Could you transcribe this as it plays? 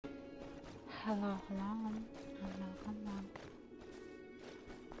Hello, hello. Hello, hello.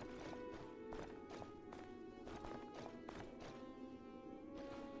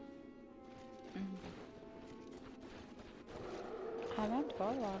 I went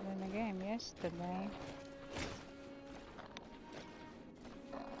forward in the game yesterday,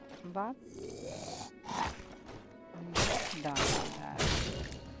 but not done that.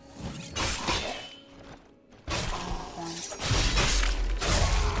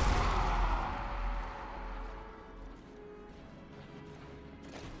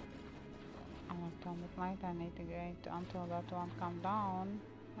 Midnight, I need to wait until that one come down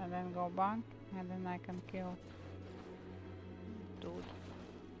and then go back and then I can kill dude.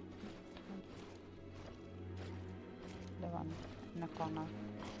 The one in the corner.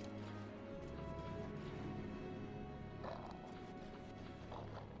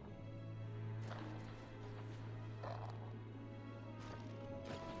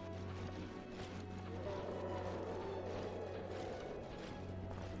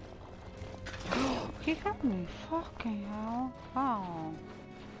 He got me, fucking hell. How?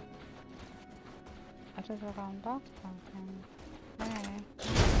 I just around that something. Hey,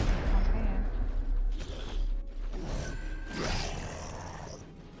 I'm here.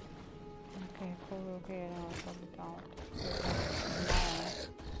 Okay, pull here and I'll pull it out.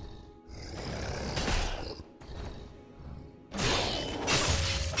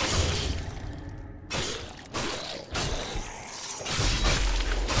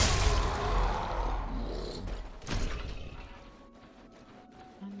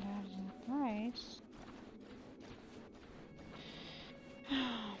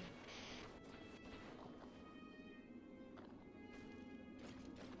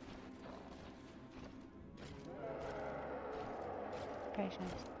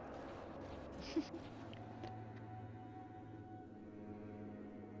 Patience.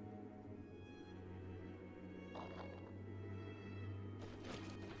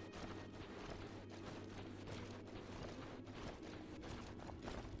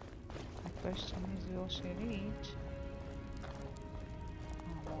 The question is, will she reach?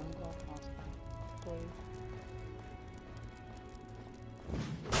 I won't go faster. Please.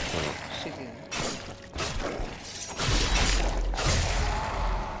 She did.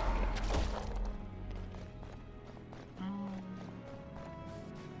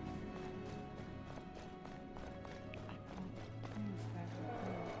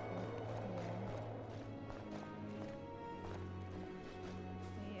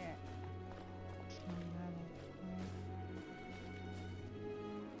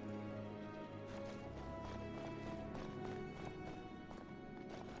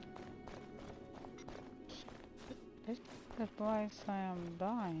 This is the place I am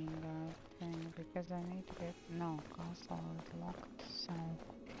dying, I think, because I need to get... No, castle is locked, so...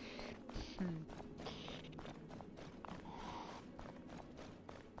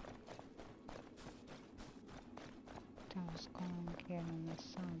 I was going here on the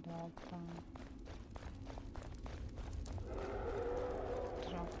side all the time.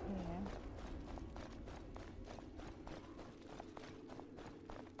 Drop here.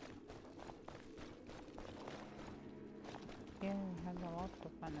 Here we had a lot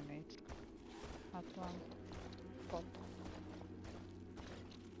of enemies at one spot.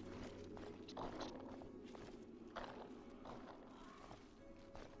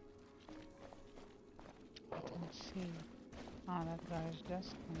 I can see. Ah, that guy is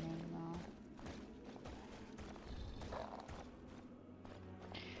just coming now.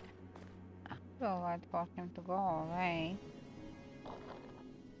 So I'd for him to go away.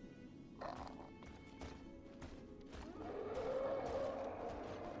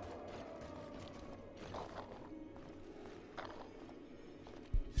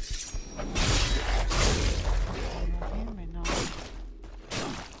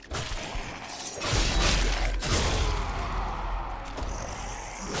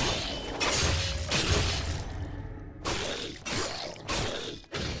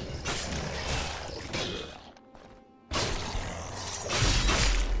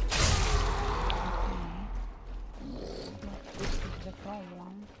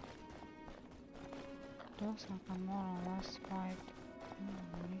 Looks like I more or less fight.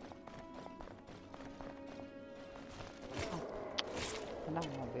 Oh, another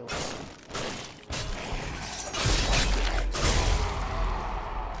mobile.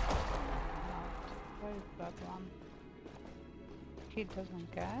 Where is that one? He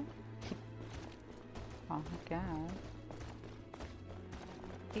doesn't care. Oh, he cares.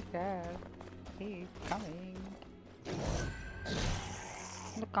 He cares. He's coming.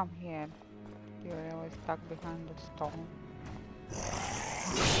 Look, come here. You're always stuck behind the stone.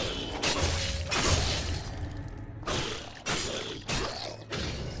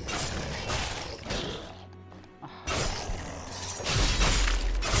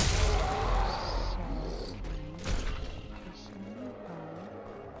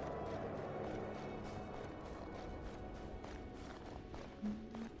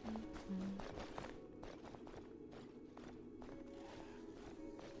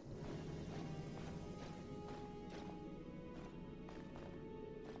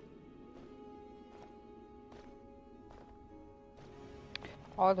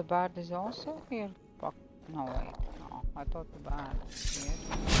 Oh, the bird is also here? Fuck. No, wait. No, I thought the bird was here.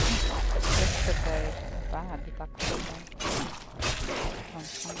 Yesterday, the bird attacked somebody. From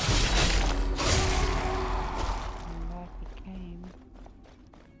somewhere. And there he came.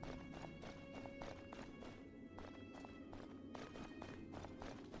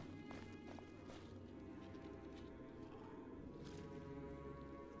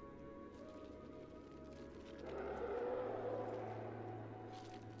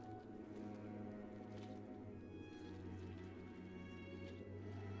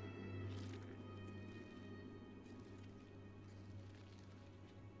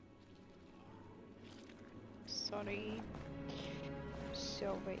 Sorry.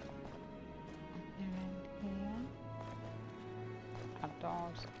 So wait. And here. Are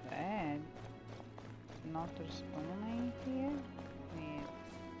those dead? Not respawning here? Weird.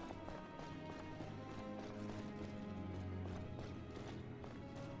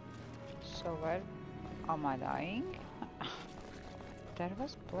 So where am I dying? There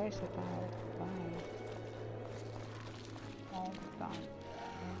was a place that I was dying. All the time.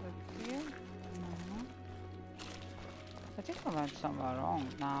 Was it here? No. I think I went somewhere wrong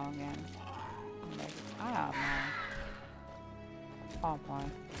now again. Maybe. I don't know. Oh boy.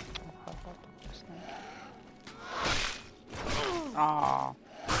 I forgot to snake. Oh.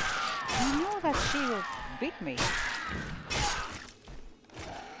 I knew that she would beat me.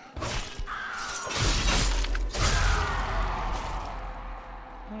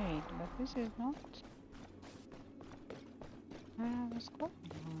 Wait, but this is not where I was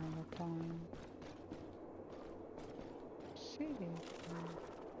going all the time. Seriously.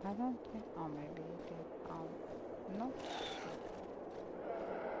 I don't think. Oh, maybe it did. Not sure.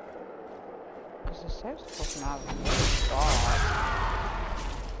 Because the safe spot now is very far.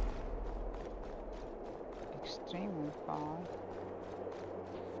 Extremely far.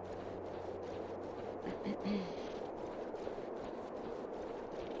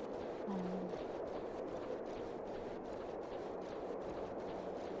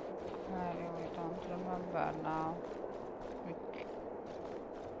 I really don't remember now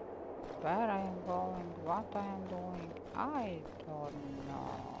where I am going, what I am doing. I don't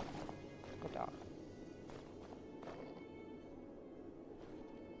know. Good luck.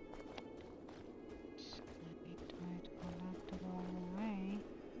 I need to wait for that to go away.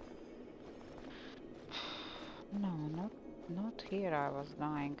 No, not here I was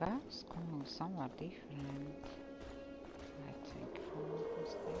dying. I was going somewhere different. I think if I'm not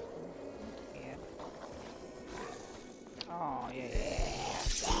mistaken. Not here. Oh, yeah.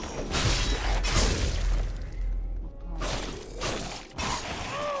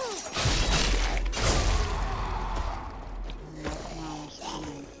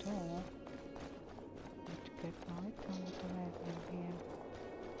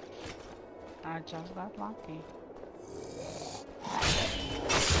 I just got lucky.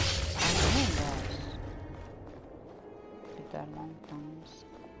 I'm in those. Bitter mountains.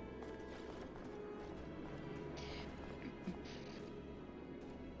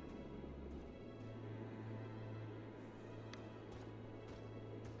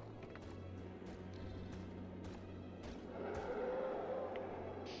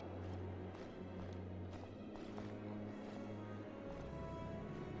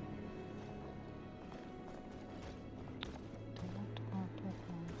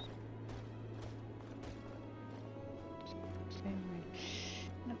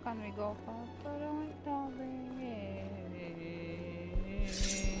 Can we go faster? I don't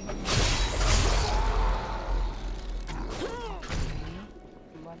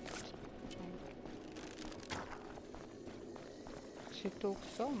But she took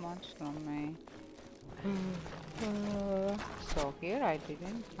so much from me. So here I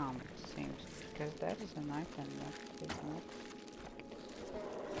didn't come, it seems, because there is an item that is not.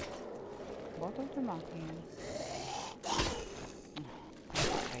 Both of them are here.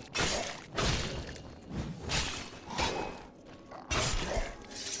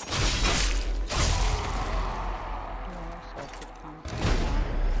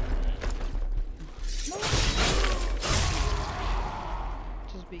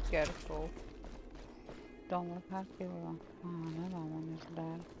 Be careful. Don't look at people. Oh, another one is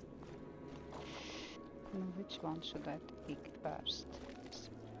there. Which one should I pick first?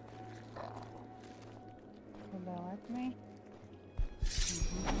 Will they let me?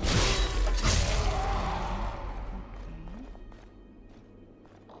 Okay.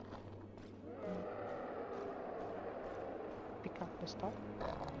 Pick up the stuff.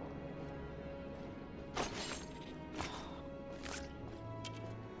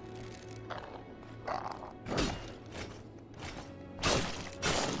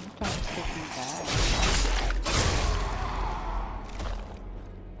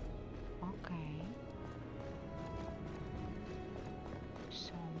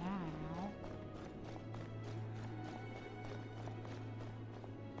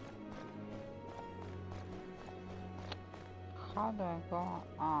 how do I go?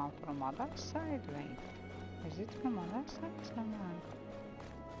 Ah, from other side? Wait. Is it from other side somewhere?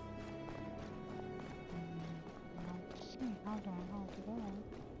 Let's see. How do I how to go?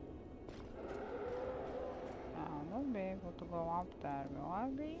 I won't be able to go up there, will I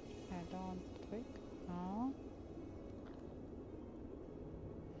be? I don't think. No.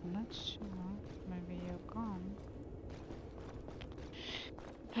 I'm not sure. Maybe you can.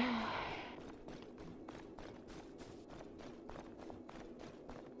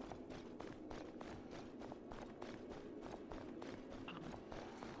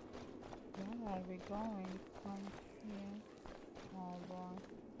 Where are we going from here? Oh boy.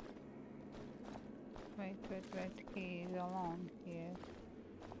 Wait, he is along here.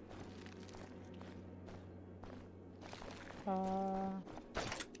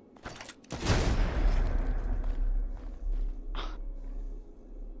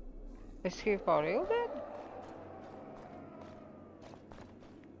 Is he for real dead?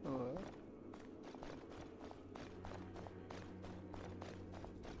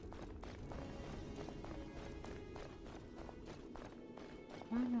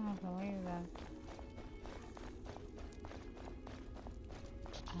 I don't believe that.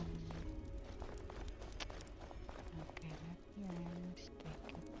 Okay, maybe I am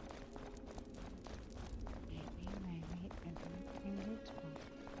mistaken. Maybe everything is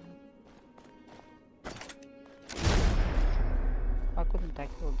possible. Why couldn't I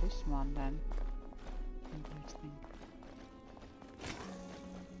kill this one then? Interesting.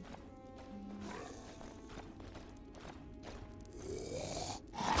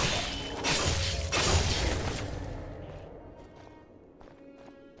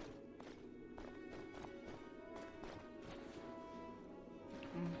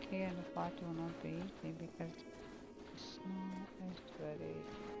 Here the fight will not be easy because the snow is very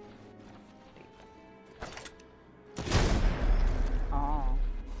deep. Oh.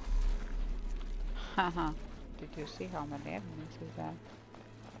 Haha. Did you see how many enemies is there?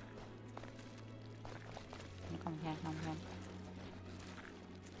 Come here, come here.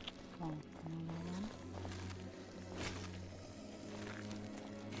 Come on.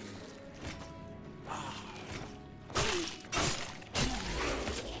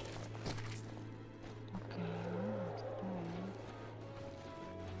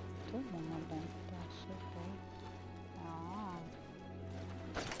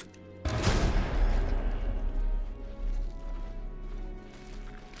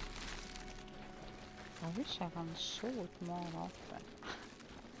 I wish I can shoot more often.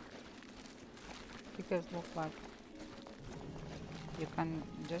 Because look like you can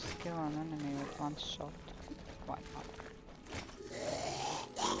just kill an enemy with one shot. Why not?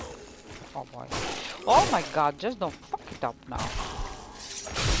 Oh boy. Oh my god, just don't fuck it up now.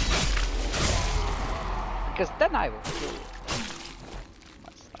 Because then I will kill you.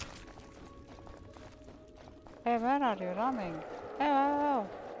 Hey, where are you running? Hello!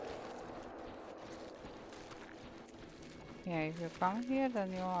 Yeah, if you come here,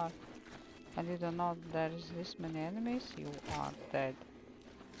 then you are. And you don't know there is this many enemies, you are dead.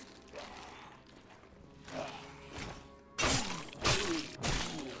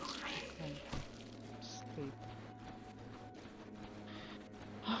 Sleep.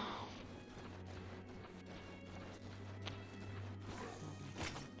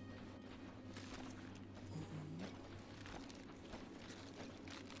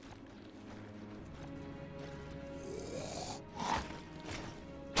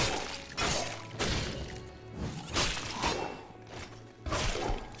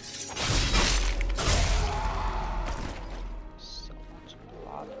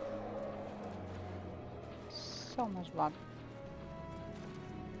 So much blood.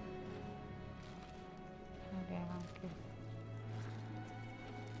 Okay, okay.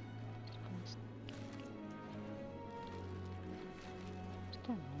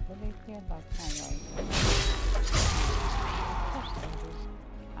 Still nobody here, but no way. Of course there is.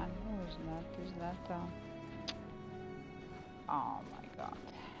 And who is that? Is that oh my god.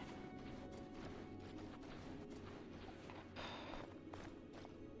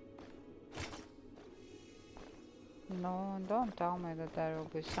 No, don't tell me that there will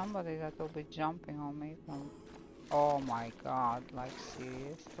be somebody that will be jumping on me from... Oh my god, like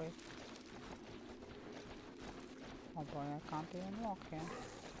seriously? Oh boy, I can't even walk here.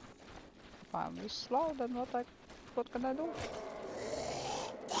 If I'm this slow, then what can I do?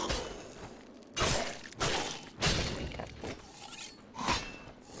 Be careful.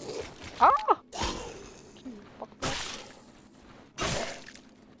 Ah!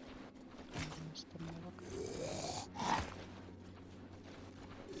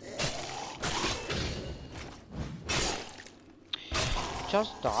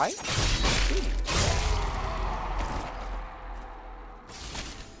 just died? Okay.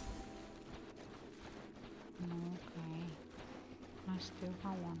 I still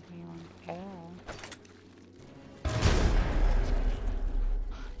have one here on L.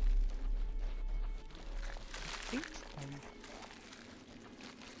 Beats them.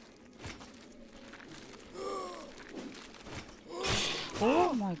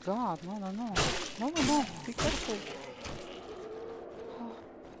 Oh my god, no, no, no. No, no, no, be careful.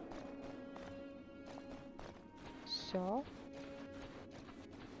 So?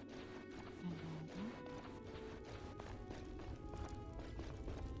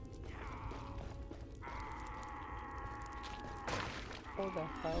 Who the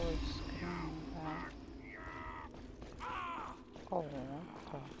hell is screaming that? Oh,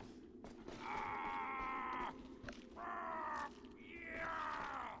 okay.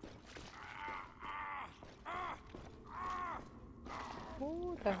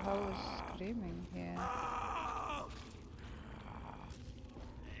 Who the hell is screaming here?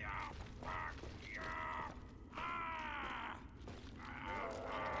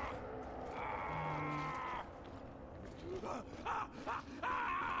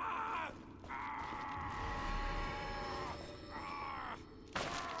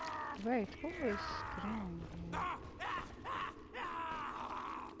 Wait, who is screaming here?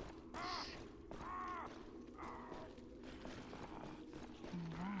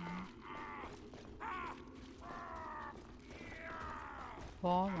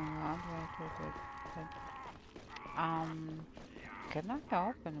 Oh my god, wait. Can I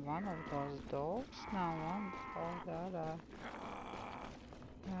open one of those doors now? One or the other?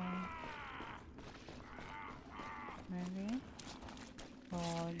 Maybe?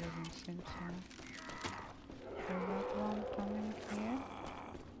 Oh, it doesn't seem so. Is that one coming here?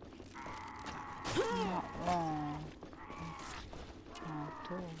 No. Oh. Oh,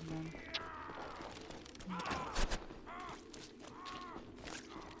 two of them.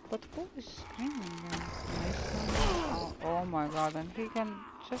 But who is screaming then? Oh my god, and he can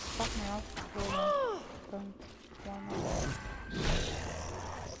just fuck me up for the front one.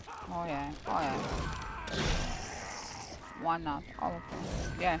 Oh yeah, oh yeah. Why not? Oh, okay.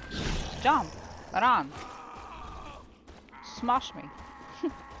 Yeah. Jump! Run! Smash me!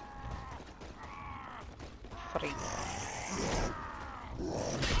 Freak.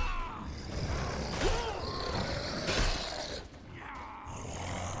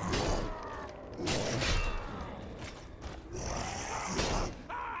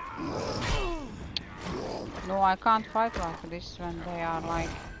 No, I can't fight like this when they are like...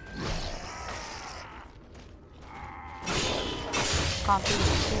 Can't even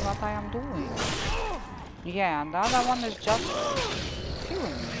see what I am doing. Yeah, and the other one is just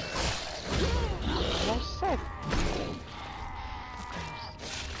killing me. Well said.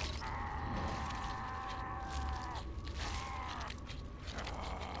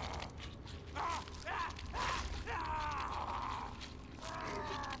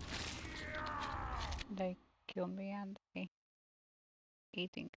 They kill me and they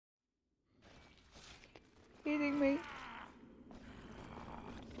eating me.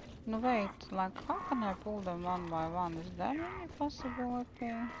 No wait, like how can I pull them one by one? Is there any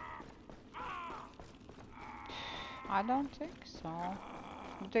possibility? I don't think so.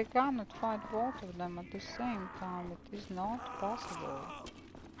 They cannot fight both of them at the same time. It is not possible.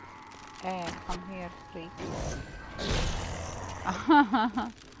 Hey, come here, freak.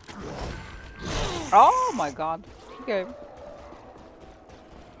 Oh my god. Okay.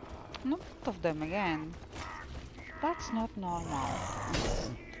 Not both of them again. That's not normal.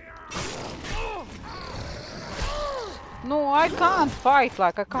 No, I can't fight.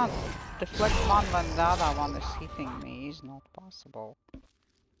 Like, I can't deflect one when the other one is hitting me. It's not possible.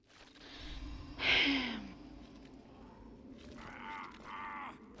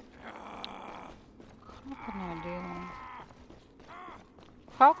 How can I do?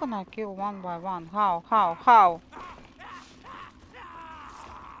 How can I kill one by one? How?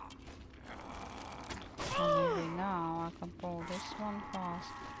 So maybe now I can pull this one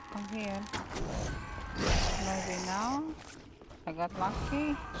fast. Come here. Maybe now? I got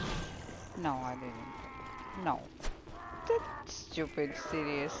lucky? No, I didn't. No. That's stupid,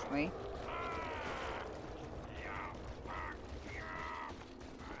 seriously.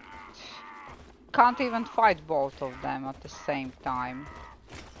 Can't even fight both of them at the same time.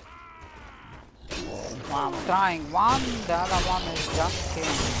 Well, I'm trying one, the other one is just killing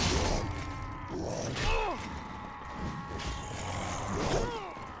me.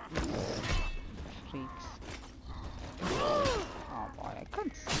 Freaks. Oh boy, I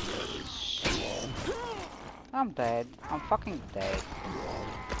can't see. I'm dead. I'm fucking dead.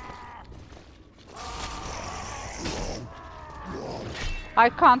 I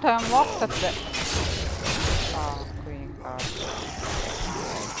can't unlock that. Oh, queen card.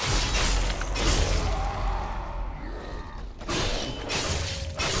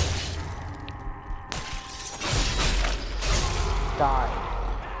 Die.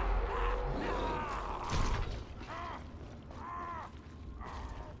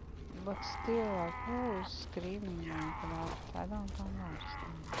 But still, like, who is screaming like that? I don't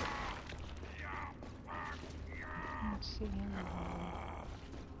understand. I can't see anybody.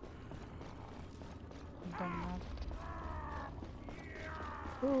 The map.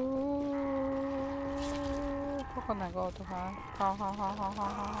 Ooh, how can I go to her? Ha ha ha ha ha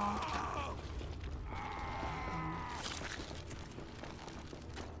ha.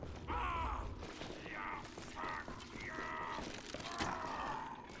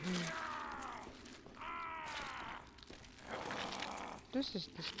 This is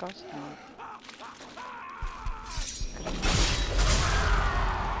disgusting.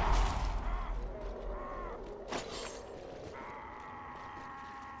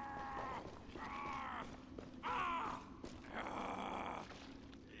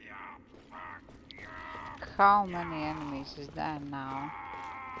 How many enemies is there now?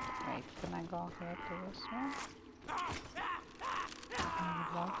 Wait, can I go here to this one? I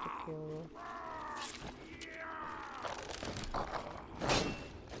would like to kill you.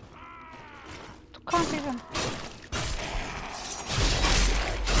 You can't even...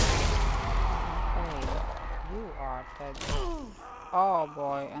 Okay, you are dead. Oh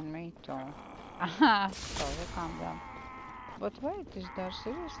boy, and me too. So you calm down. But wait, is there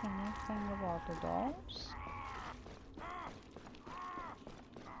seriously nothing about the doors?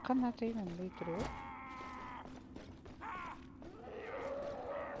 Can that even be true?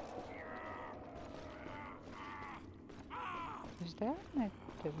 Is there any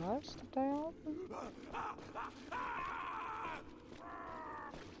device that I open?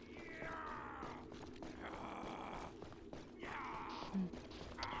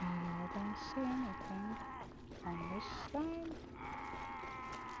 I don't see anything on this side.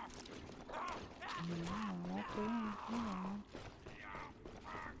 No, not even here.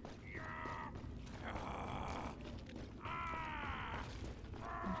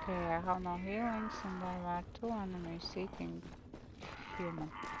 Okay, I have no healings and there are two enemies seeking human.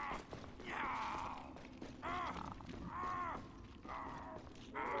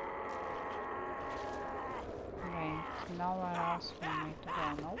 Wait, nowhere else for me to go,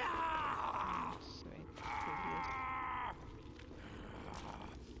 nope. Let's wait,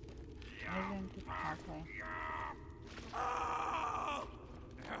 isn't it lovely?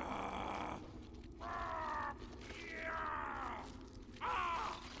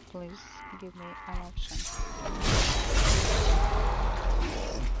 Please give me an option.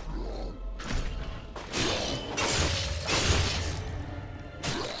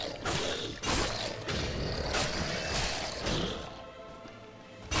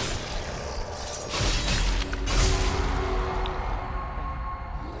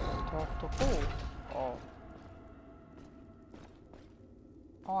 Talk to who? Oh.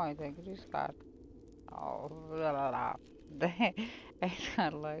 Oh, the grease card. Oh, blah, blah, blah. It's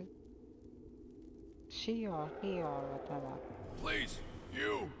not like she or he or whatever. Please,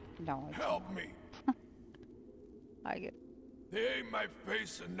 you No, it's help not. me. I get. They ate my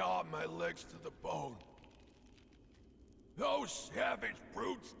face and gnawed my legs to the bone. Those savage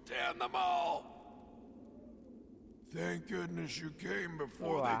brutes, damn them all! Thank goodness you came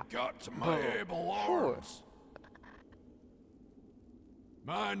before they got to my able arms.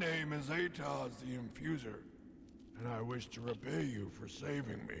 My name is Atos the Infuser, and I wish to repay you for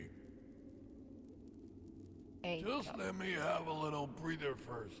saving me. Just let me have a little breather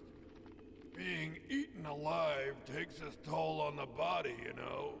first. Being eaten alive takes its toll on the body, you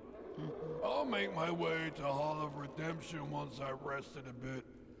know. I'll make my way to Hall of Redemption once I've rested a bit.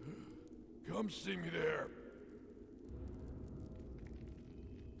 Come see me there.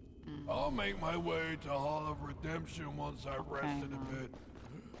 I'll make my way to Hall of Redemption once I've rested a bit.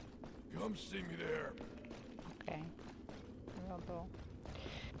 Come see me there. Okay. Will do.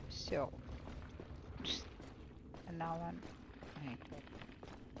 So. And now I'm...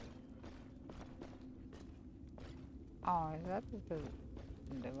 Oh, is that the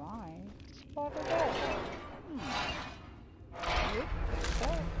device for the door? Good.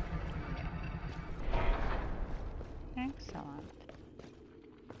 Excellent.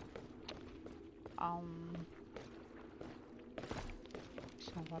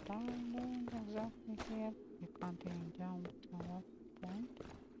 So what am I doing exactly here? You can't even jump to what point?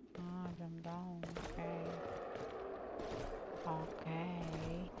 Ah, jump down, okay.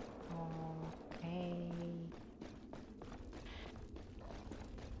 Okay. Okay.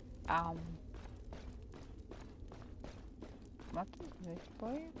 Um, what is this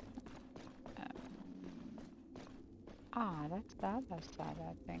boy? That's the other side,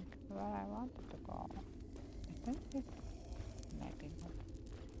 I think, where I wanted to go. Isn't it? Maybe not.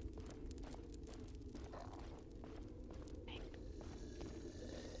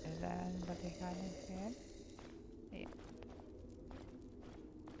 Is there anybody hiding here? Yeah.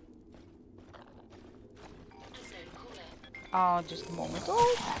 Oh, just a moment.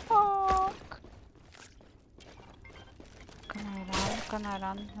 Oh, fuck! Can I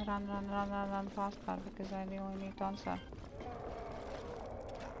run? Can I run? Run faster because I really need to answer.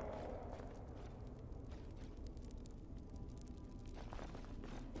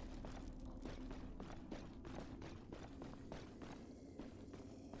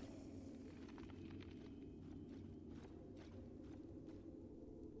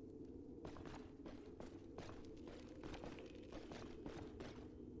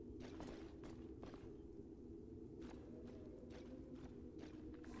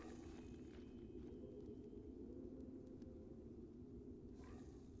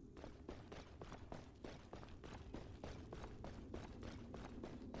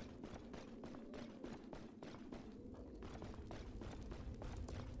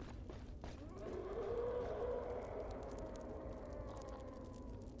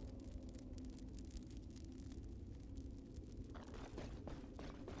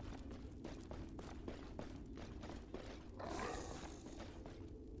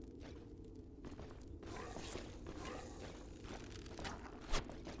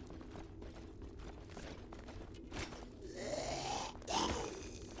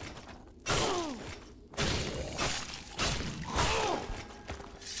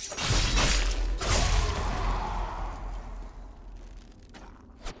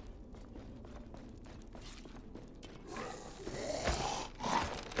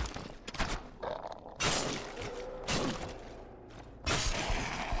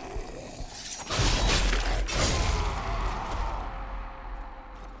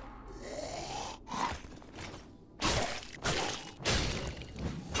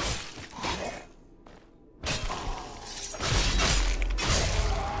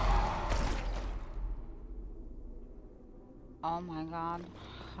 Oh my god,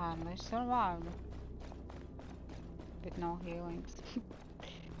 hardly survived with no healings.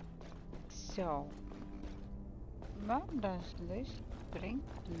 So, where does this bring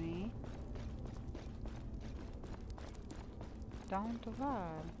me? Down to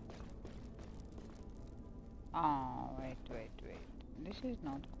where? Oh, wait. This is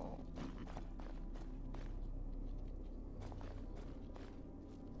not cool.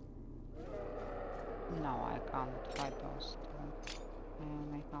 No, I can't fight those two. I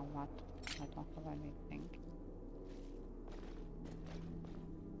only have what? I don't have anything.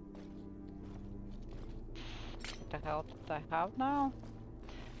 What the hell did I have now?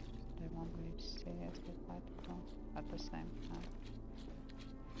 They want me to seriously fight it all at the same time.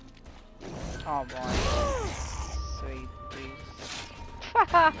 Oh boy. Sweet please.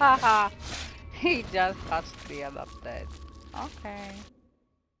 He just touched me and I'm dead. Okay.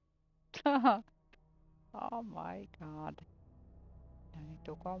 Oh my god. I need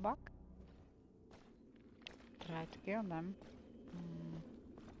to go back. Try to kill them.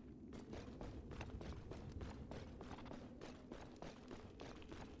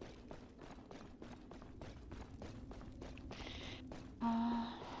 Oh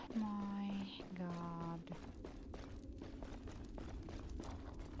my god.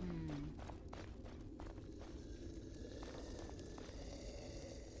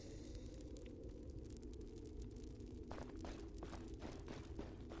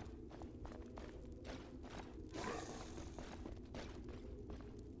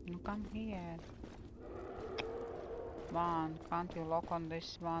 You come here. Man, can't you lock on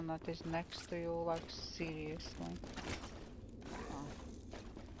this one that is next to you, like seriously? Oh.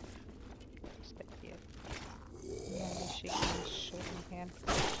 Stay here. Maybe she can shoot me here.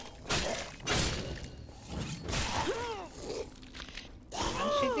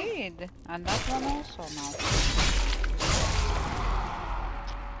 And she did! And that one also now.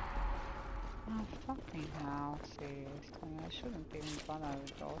 Oh fucking hell, seriously. I shouldn't even bother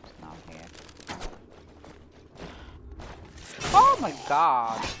with those now here. Oh my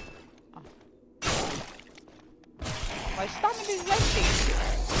god! Oh. My stomach is empty!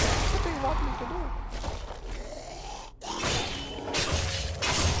 What do you want me to do?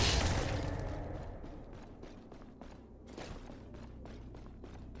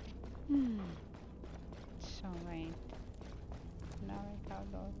 So wait.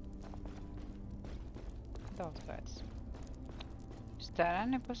 there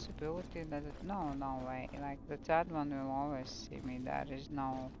any possibility that no, no way. Like the third one will always see me. There is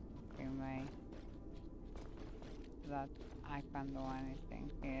no fucking way that I can do anything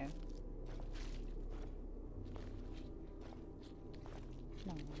here.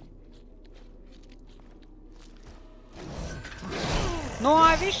 No way. No,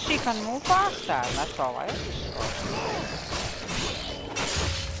 I wish she can move faster. That's all I wish for.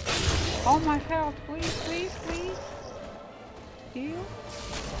 Oh my health, please, please, please. Heal.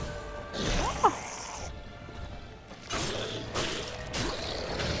 Oh.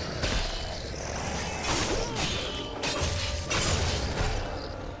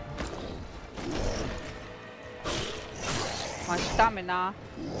 My stamina.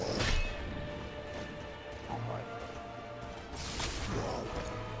 Oh boy.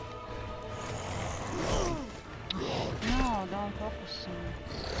 No, don't focus on me.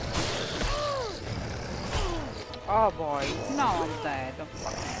 Oh boy. No, I'm dead. I'm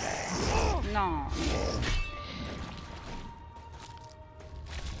fucking dead. No.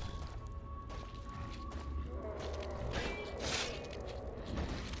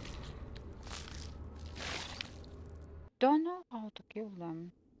 Don't know how to kill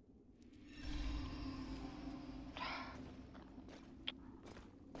them.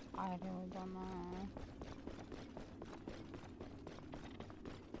 I really don't know.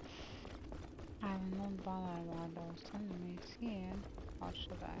 I'm not bothered by those enemies here. Or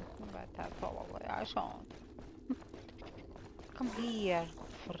should I? Better probably I shan't. Come here,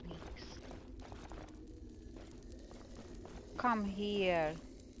 freaks. Come here.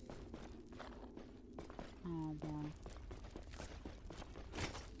 Oh boy.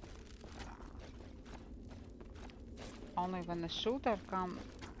 Only when the shooter comes,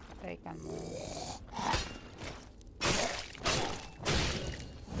 they can move.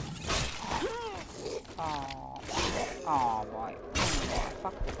 Oh, oh boy.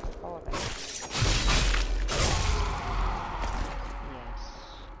 Fuck it. Oh, yes.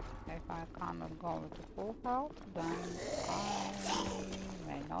 If I cannot go with the full health, then I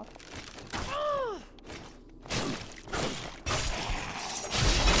may not.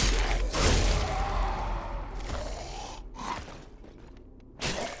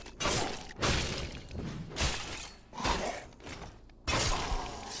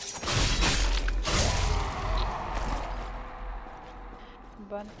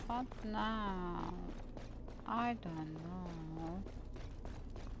 But what now? I don't know.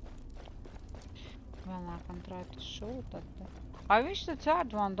 Well, I can try to shoot at the... I wish the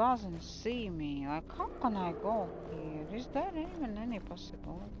third one doesn't see me. Like, how can I go here? Is there even any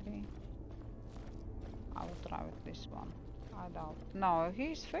possibility? I will try with this one. I doubt. No,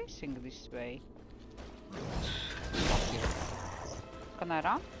 he's facing this way. Can I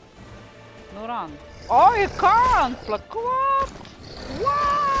run? No run. Oh, you can't! Like, what?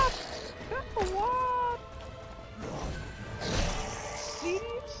 What? What?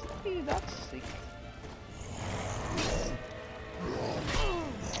 Seriously? That's sick.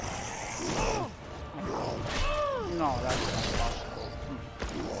 No, that's not possible.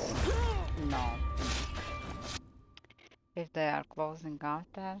 No. If they are closing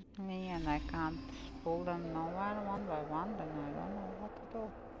after me and I can't pull them nowhere one by one, then I don't know what to do.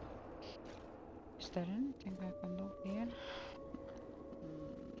 Is there anything I can do here?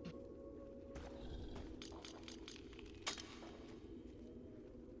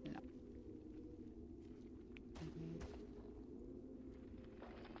 No.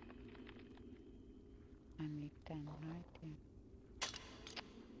 I need 10 right here.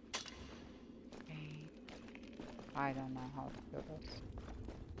 Okay. I don't know how to do this.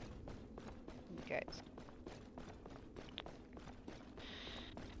 Guys.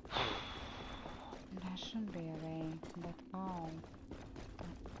 There should be a way, but how? I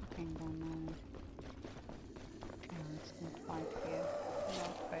fucking don't know. Okay, let's not fight here.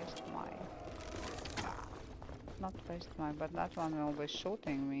 Not waste my... Not waste my... But that one will be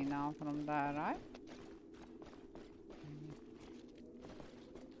shooting me now from there, right?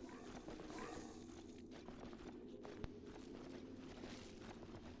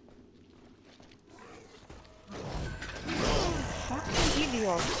 Fucking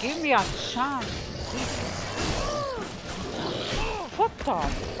idiot! Give me a chance! What the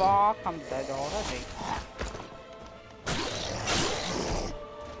fuck? I'm dead already.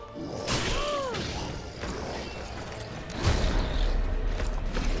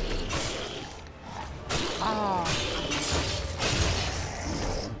 Ah.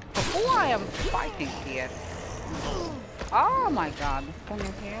 Who I am fighting here? Oh my god. Can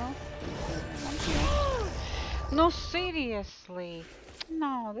you heal? No, seriously.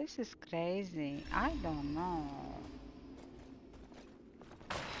 No, this is crazy. I don't know.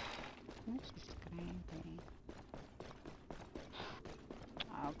 This is crazy.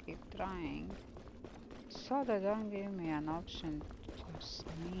 I'll keep trying. So they don't give me an option to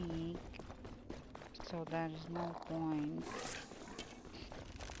sneak. So there is no point.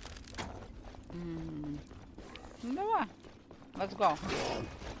 Давай. Let's go.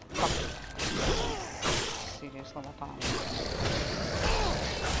 Seriously, what time?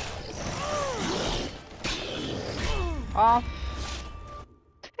 Off.